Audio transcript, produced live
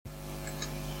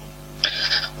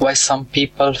why some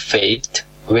people faint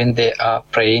when they are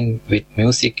praying with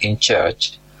music in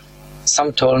church.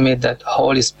 Some told me that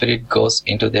Holy Spirit goes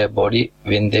into their body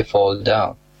when they fall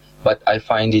down, but I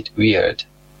find it weird.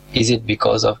 Is it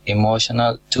because of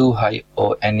emotional too high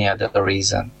or any other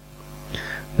reason?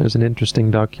 There's an interesting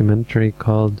documentary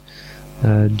called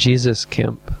Jesus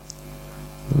Camp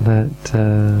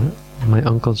that my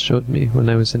uncle showed me when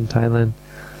I was in Thailand.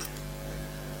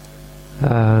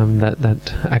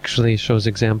 That actually shows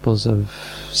examples of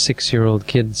 6-year-old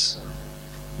kids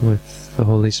with the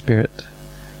Holy Spirit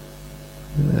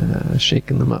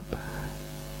shaking them up,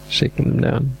 shaking them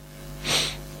down.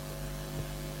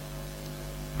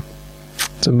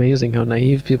 It's amazing how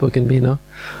naive people can be, no?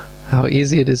 How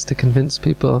easy it is to convince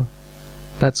people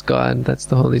that's God, that's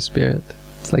the Holy Spirit.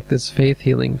 It's like this faith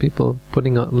healing, people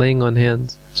laying on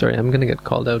hands. Sorry, I'm going to get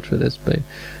called out for this by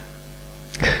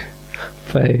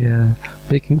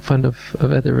making fun of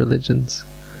other religions.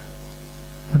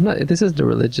 This is the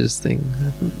religious thing.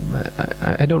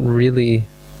 I'm not really,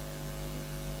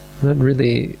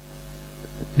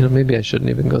 maybe I shouldn't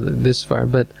even go this far,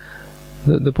 but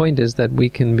the point is that we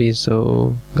can be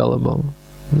so gullible.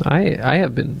 I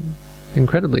have been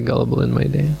incredibly gullible in my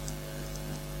day.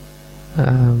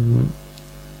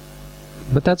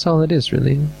 But that's all it is,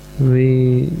 really.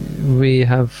 We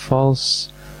have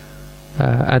false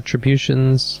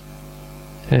attributions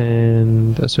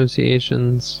and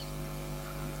associations,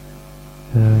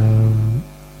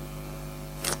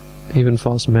 even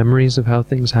false memories of how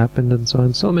things happened and so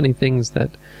on. So many things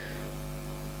that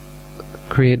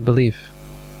create belief,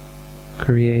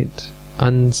 create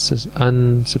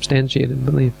unsubstantiated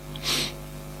belief.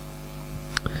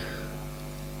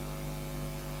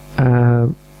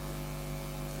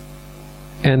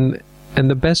 And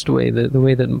the best way, the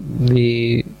way that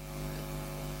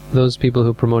those people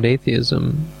who promote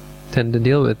atheism tend to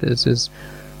deal with this is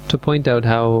to point out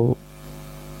how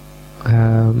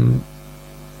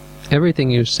everything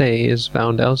you say is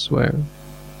found elsewhere.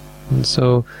 And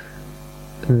so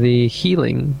the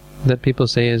healing that people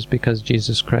say is because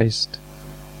Jesus Christ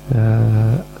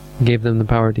gave them the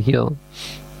power to heal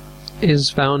is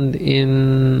found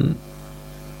in,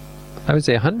 I would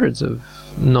say, hundreds of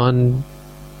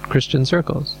non-Christian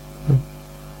circles.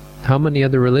 How many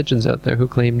other religions out there who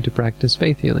claim to practice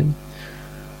faith healing?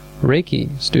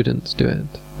 Reiki students do it,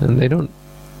 and they don't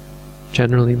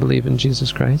generally believe in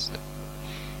Jesus Christ.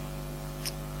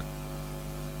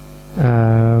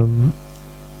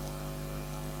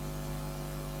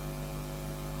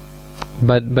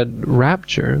 But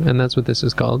rapture, and that's what this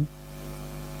is called,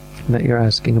 that you're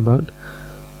asking about,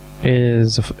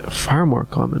 is a far more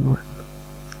common one.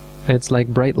 It's like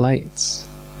bright lights.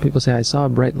 People say, I saw a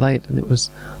bright light, and it was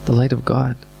the light of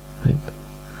God. Right?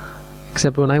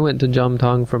 Except when I went to Jom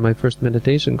Tong for my first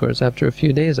meditation course, after a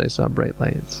few days I saw bright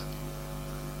lights.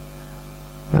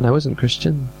 And I wasn't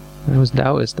Christian. I was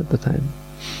Taoist at the time.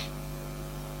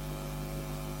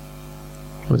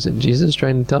 Was it Jesus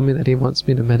trying to tell me that he wants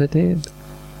me to meditate?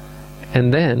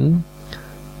 And then,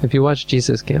 if you watch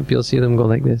Jesus Camp, you'll see them go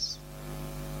like this.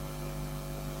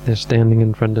 They're standing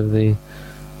in front of the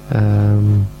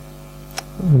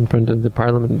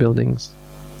parliament buildings,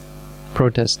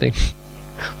 protesting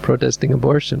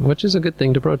abortion, which is a good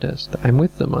thing to protest. I'm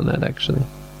with them on that, actually.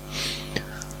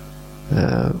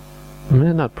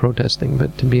 Not protesting,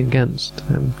 but to be against.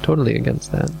 I'm totally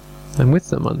against that. I'm with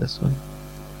them on this one.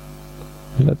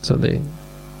 But so the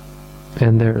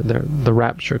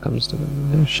rapture comes to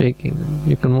them. They're shaking. And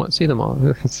you can see them all.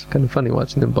 It's kind of funny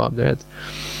watching them bob their heads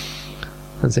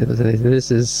and say,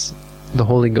 this is the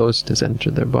Holy Ghost has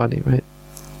entered their body, right?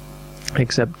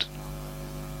 Except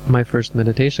my first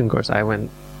meditation course, I went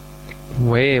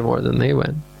way more than they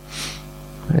went.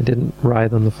 I didn't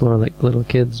writhe on the floor like little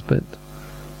kids, but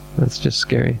that's just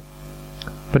scary.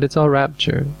 But it's all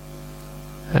rapture.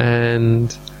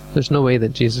 And there's no way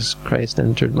that Jesus Christ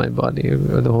entered my body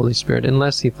or the Holy Spirit,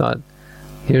 unless he thought,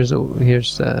 here's I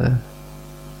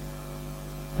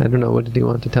don't know, what did he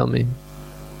want to tell me?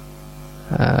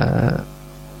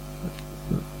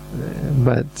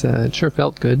 But it sure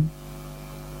felt good.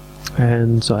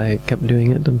 And so I kept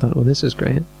doing it and thought, well, this is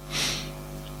great.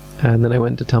 And then I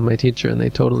went to tell my teacher, and they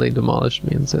totally demolished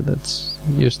me and said, that's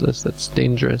useless, that's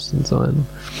dangerous, and so on.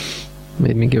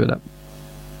 Made me give it up.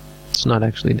 It's not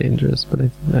actually dangerous, but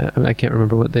I can't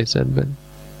remember what they said, but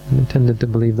I tended to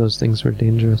believe those things were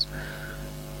dangerous.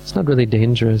 It's not really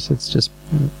dangerous, it's just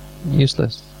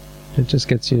useless. It just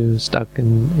gets you stuck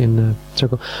in a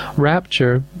circle.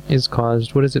 Rapture is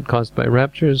caused, what is it caused by?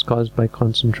 Rapture is caused by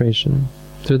concentration.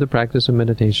 Through the practice of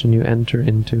meditation, you enter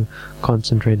into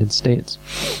concentrated states.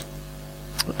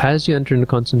 as you enter into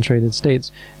concentrated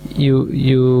states,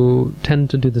 you tend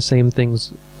to do the same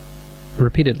things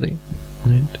repeatedly,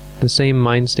 right? The same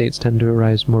mind states tend to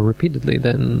arise more repeatedly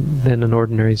than an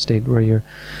ordinary state where you're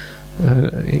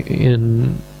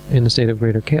in a state of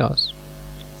greater chaos.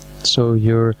 So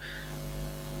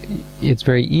it's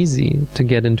very easy to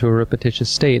get into a repetitious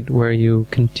state where you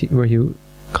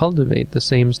cultivate the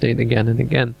same state again and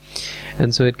again.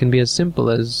 And so it can be as simple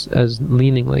as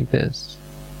leaning like this.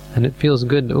 And it feels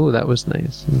good. Oh, that was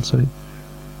nice. And so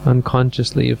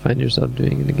unconsciously you find yourself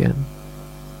doing it again.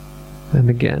 And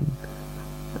again.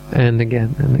 And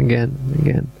again. And again. And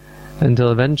again. Until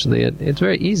eventually it's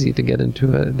very easy to get into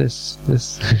this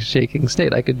shaking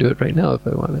state. I could do it right now if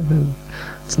I wanted.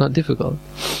 It's not difficult.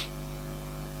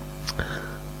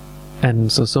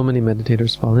 And so many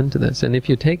meditators fall into this. And if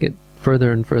you take it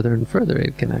further and further and further,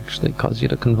 it can actually cause you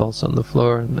to convulse on the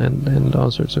floor and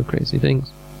all sorts of crazy things.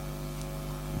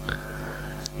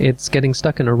 It's getting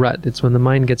stuck in a rut. It's when the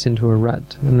mind gets into a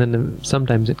rut, and then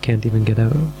sometimes it can't even get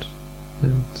out.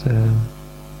 It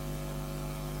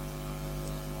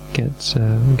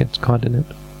gets caught in it.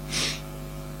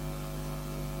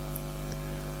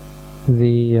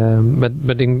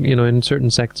 But in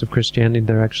certain sects of Christianity,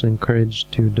 they're actually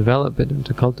encouraged to develop it and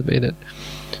to cultivate it.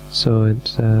 So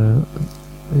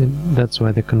that's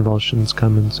why the convulsions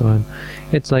come and so on.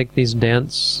 It's like these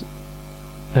dance.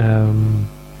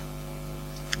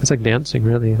 It's like dancing,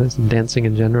 really. It's dancing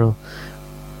in general.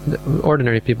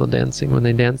 Ordinary people dancing, when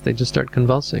they dance, they just start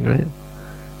convulsing, right?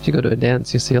 If you go to a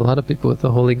dance, you see a lot of people with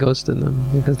the Holy Ghost in them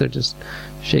because they're just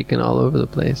shaking all over the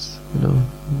place,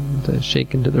 to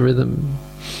shake into the rhythm.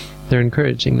 They're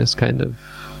encouraging this kind of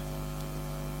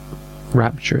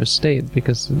rapturous state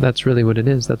because that's really what it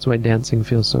is. That's why dancing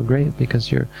feels so great,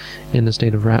 because you're in a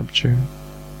state of rapture.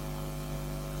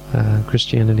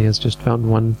 Christianity has just found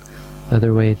one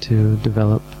other way to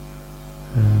develop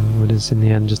what is in the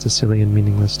end just a silly and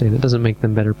meaningless state. It doesn't make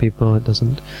them better people, it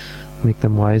doesn't make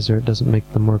them wiser, it doesn't make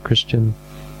them more Christian,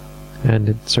 and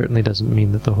it certainly doesn't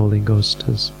mean that the Holy Ghost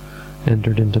has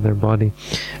entered into their body.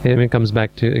 It comes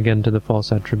back to the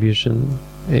false attribution.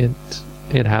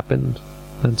 It happened.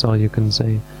 That's all you can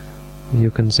say.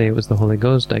 You can say it was the Holy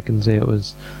Ghost, I can say it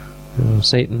was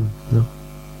Satan,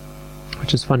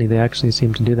 which is funny. They actually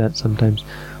seem to do that sometimes.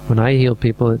 When I heal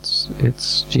people,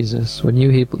 it's Jesus. When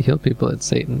you heal people, it's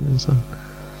Satan. And so,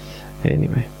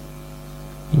 anyway,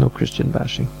 no Christian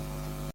bashing.